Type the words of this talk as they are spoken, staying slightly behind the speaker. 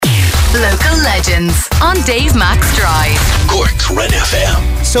Local legends on Dave Max Drive. Cork's Red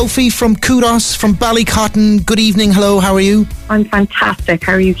FM. Sophie from Kudos from Ballycotton. Good evening. Hello, how are you? I'm fantastic.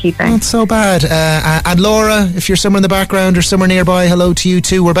 How are you keeping? Not so bad. And Laura, if you're somewhere in the background or somewhere nearby, hello to you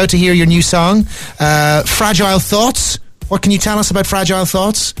too. We're about to hear your new song, Fragile Thoughts. What can you tell us about Fragile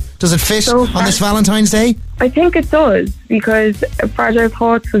Thoughts? Does it fit on this Valentine's Day? I think it does, because Fragile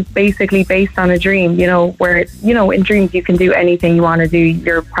Thoughts was basically based on a dream, where, in dreams you can do anything you want to do.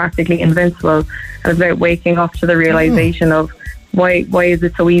 You're practically invincible. And it's about waking up to the realisation of why is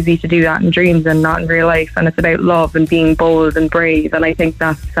it so easy to do that in dreams and not in real life. And it's about love and being bold and brave. And I think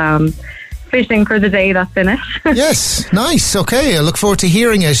that's fitting for the day that's in it. Yes, nice. Okay, I look forward to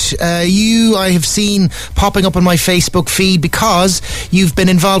hearing it. I have seen popping up on my Facebook feed because you've been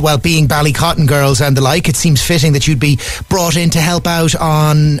involved, being Ballycotton girls and the like, it seems fitting that you'd be brought in to help out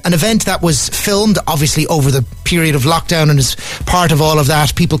on an event that was filmed, obviously, over the period of lockdown, and as part of all of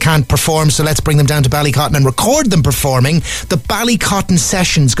that, people can't perform, so let's bring them down to Ballycotton and record them performing. The Ballycotton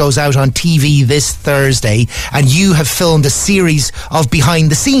Sessions goes out on TV this Thursday, and you have filmed a series of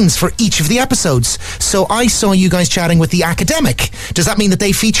behind the scenes for each of the episodes. So I saw you guys chatting with the academic. Does that mean that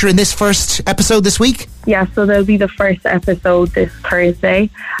they feature in this first episode this week? Yeah, so there'll be the first episode this Thursday.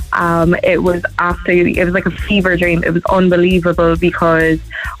 It was like a fever dream. It was unbelievable because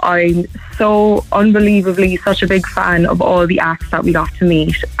I'm so unbelievably such a big fan of all the acts that we got to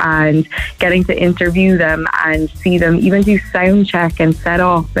meet, and getting to interview them and see them even do sound check and set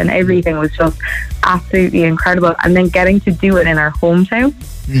up and everything was just absolutely incredible. And then getting to do it in our hometown,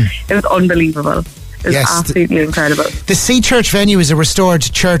 it was unbelievable. It's absolutely incredible. The Sea Church venue is a restored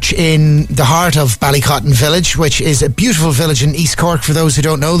church in the heart of Ballycotton Village, which is a beautiful village in East Cork. For those who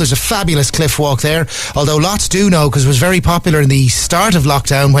don't know, there's a fabulous cliff walk there, although lots do know, because it was very popular in the start of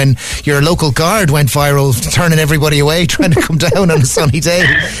lockdown when your local guard went viral, turning everybody away, trying to come down on a sunny day.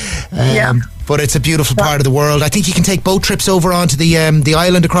 But it's a beautiful part of the world. I think you can take boat trips over onto the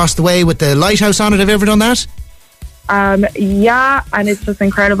island across the way with the lighthouse on it. Have you ever done that? And it's just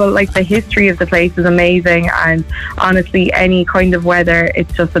incredible. Like, the history of the place is amazing, and honestly, any kind of weather,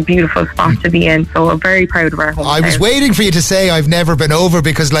 it's just a beautiful spot to be in. So I'm very proud of our hometown. I was waiting for you to say I've never been over,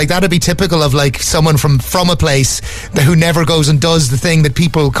 because that'd be typical of someone from a place who never goes and does the thing that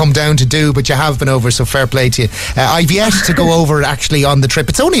people come down to do, but you have been over, so fair play to you. I've yet to go over actually on the trip.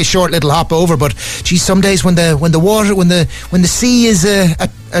 It's only a short little hop over, but geez, some days when the water, when the sea is a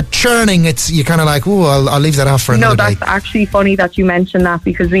churning, you're kind of like, I'll leave that off for another day. That's actually funny that you mentioned that,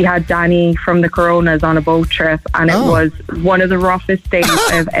 because we had Danny from the Coronas on a boat trip, and it was one of the roughest days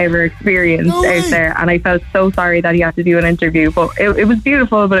I've ever experienced out there, and I felt so sorry that he had to do an interview, but it was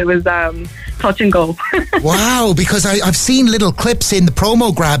beautiful, but it was touch and go. Wow, because I've seen little clips in the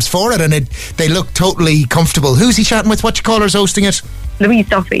promo grabs for it, and they look totally comfortable. Who's he chatting with? What you call her's hosting it? Louis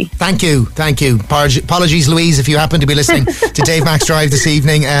Duffy. Thank you. Apologies, Louise, if you happen to be listening to Dave Max Drive this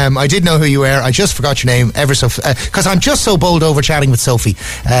evening. I did know who you were. I just forgot your name because I'm just so bowled over chatting with Sophie.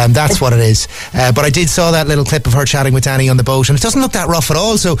 That's what it is. But I did saw that little clip of her chatting with Danny on the boat, and it doesn't look that rough at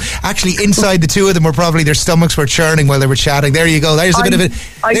all. So actually, inside the two of them were probably their stomachs were churning while they were chatting. There you go. There's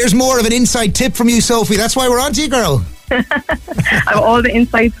there's more of an inside tip from you, Sophie. That's why we're on to you, girl. I have all the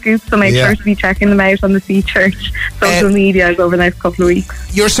inside scoops, so make sure to be checking them out on the Sea Church social media over the next couple of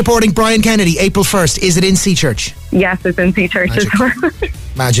weeks. You're supporting Brian Kennedy April 1st. Is it in Sea Church? Yes, it's in Sea Church as well.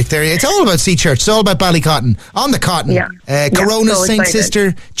 Magic there. It's all about Sea Church. It's all about Ballycotton. On the cotton. Corona's so Saint excited.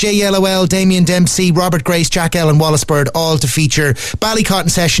 Sister, JLOL, Damien Dempsey, Robert Grace, Jack Ellen, Wallace Bird, all to feature. Ballycotton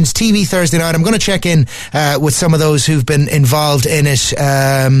Sessions, TV Thursday night. I'm going to check in with some of those who've been involved in it.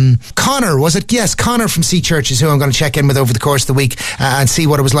 Connor, was it? Yes, Connor from Sea Church is who I'm going to check in with over the course of the week and see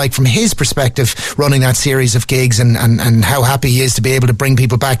what it was like from his perspective running that series of gigs, and how happy he is to be able to bring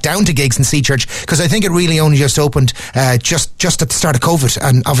people back down to gigs in Sea Church, because I think it really only just opened just at the start of COVID,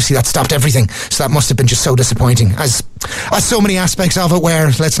 and obviously that stopped everything, so that must have been just so disappointing, as so many aspects of it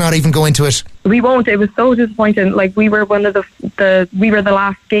were. Let's not even go into it. We won't. It was so disappointing. We were one of we were the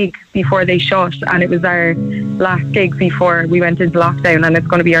last gig before they shut, and it was our last gig before we went into lockdown, and it's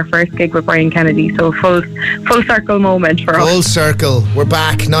going to be our first gig with Brian Kennedy, so full circle moment for us. Full circle. We're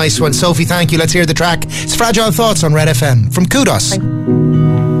back. Nice one. Sophie, thank you. Let's hear the track. It's Fragile Thoughts on Red FM from Kudos.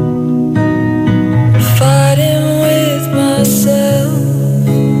 Fighting with myself,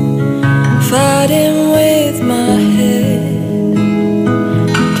 fighting with my head,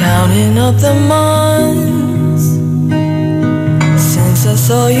 counting up the months since I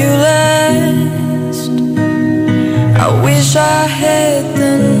saw you last. I wish I had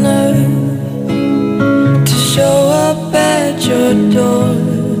the nerve to show up at your door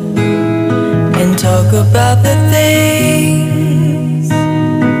and talk about the things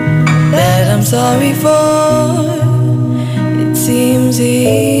sorry for. It seems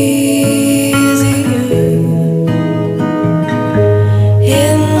easier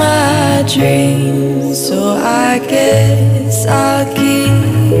in my dreams, so I guess I'll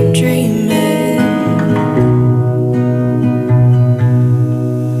keep dreaming.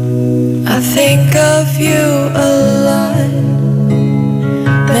 I think of you a lot.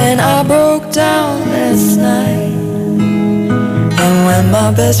 Man, I broke down last night, and when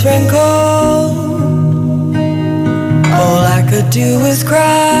my best friend called, all I could do was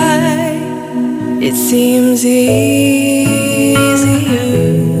cry. It seems easier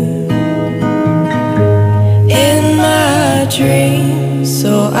in my dreams,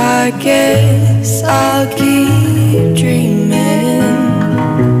 so I guess I'll keep dreaming.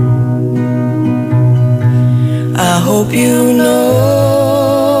 I hope you know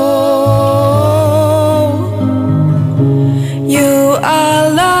you are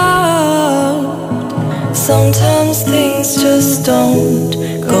loved. Sometimes things just don't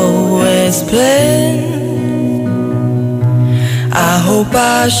go as planned. I hope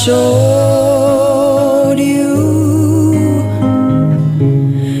I showed you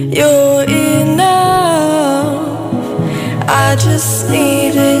you're enough. I just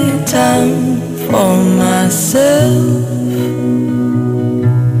needed time for myself.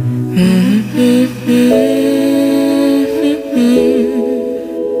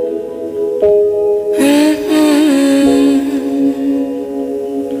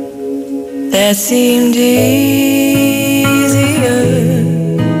 That seemed easier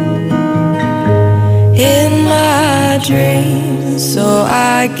in my dreams, so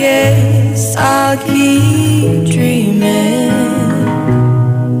I guess I'll keep dreaming.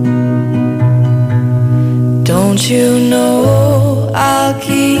 Don't you know I'll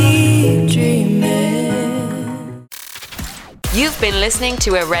keep dreaming. You've been listening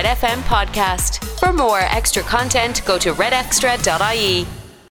to a Red FM podcast. For more extra content, go to redextra.ie.